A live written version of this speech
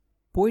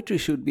Poetry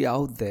should be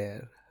out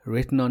there,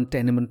 written on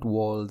tenement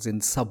walls, in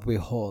subway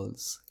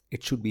halls.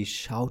 It should be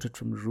shouted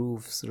from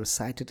roofs,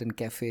 recited in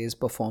cafes,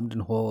 performed in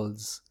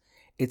halls.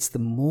 It's the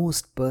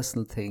most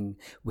personal thing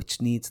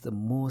which needs the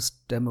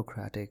most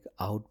democratic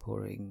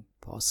outpouring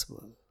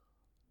possible.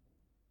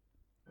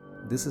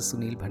 This is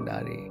Sunil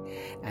Bhandari,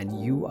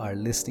 and you are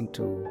listening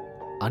to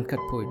Uncut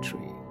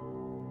Poetry.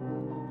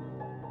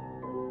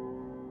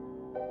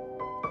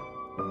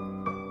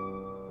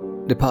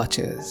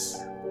 Departures.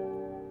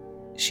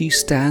 She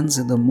stands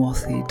in the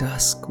mothy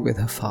dusk with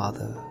her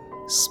father,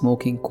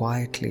 smoking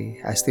quietly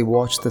as they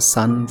watch the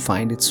sun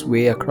find its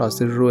way across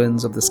the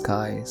ruins of the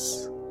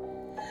skies.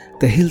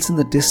 The hills in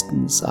the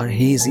distance are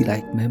hazy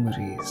like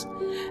memories,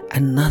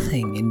 and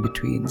nothing in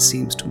between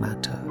seems to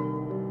matter.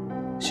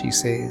 She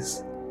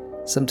says,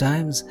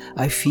 "Sometimes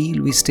I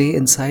feel we stay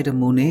inside a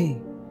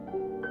Monet."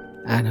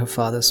 And her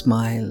father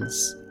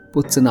smiles,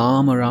 puts an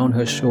arm around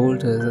her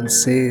shoulders and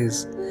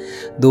says,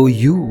 "Though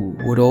you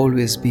would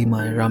always be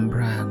my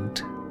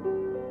Rembrandt."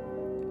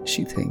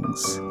 She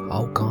thinks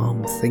how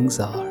calm things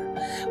are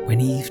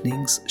when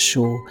evenings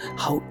show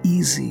how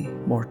easy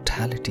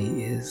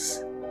mortality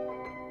is.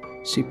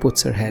 She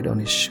puts her head on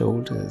his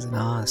shoulders and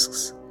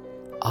asks,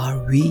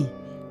 "Are we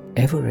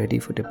ever ready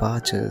for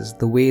departures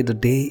the way the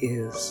day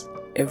is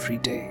every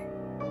day?"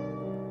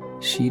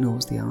 She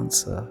knows the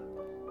answer,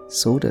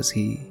 so does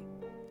he,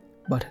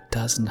 but it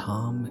doesn't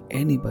harm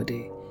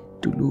anybody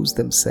to lose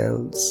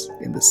themselves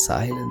in the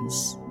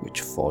silence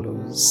which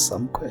follows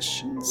some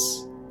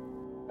questions.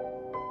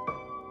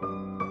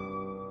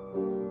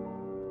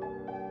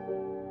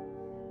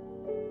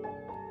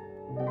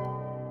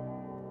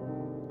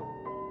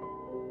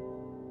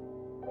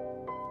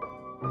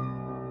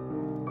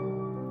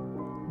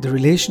 The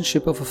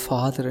relationship of a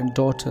father and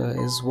daughter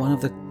is one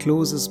of the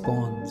closest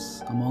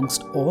bonds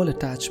amongst all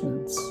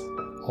attachments,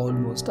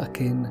 almost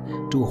akin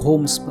to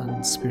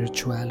homespun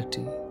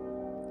spirituality.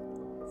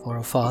 For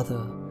a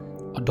father,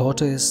 a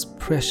daughter is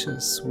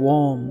precious,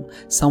 warm,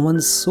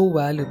 someone so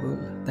valuable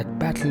that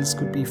battles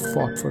could be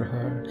fought for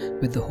her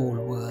with the whole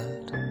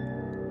world.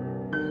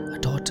 A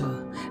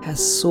daughter has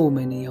so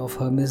many of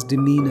her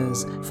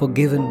misdemeanors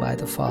forgiven by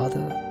the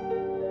father.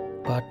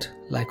 But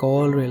like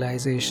all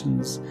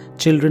realizations,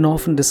 children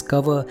often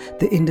discover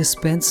the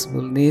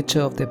indispensable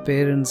nature of their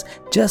parents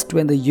just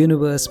when the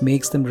universe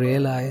makes them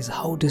realize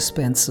how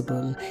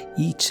dispensable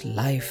each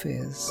life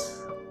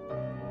is.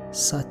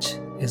 Such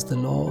is the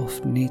law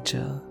of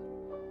nature.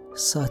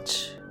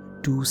 Such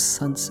do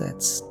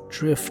sunsets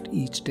drift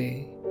each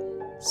day.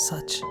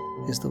 Such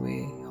is the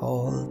way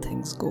all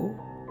things go.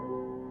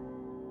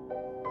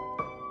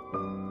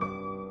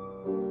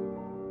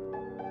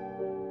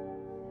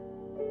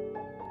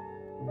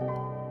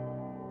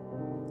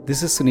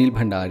 This is Sunil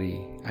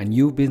Bhandari, and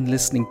you've been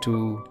listening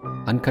to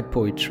Uncut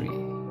Poetry.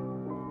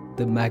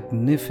 The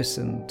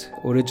magnificent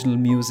original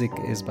music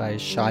is by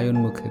Shayun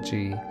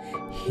Mukherjee.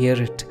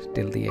 Hear it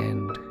till the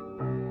end.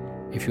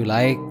 If you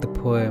like the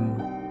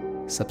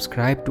poem,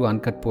 subscribe to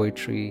Uncut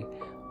Poetry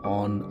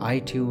on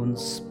iTunes,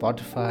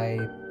 Spotify,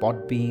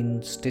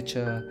 Podbean,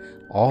 Stitcher,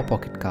 or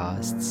Pocket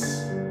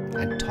Casts,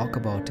 and talk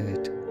about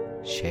it,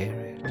 share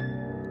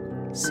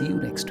it. See you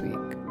next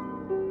week.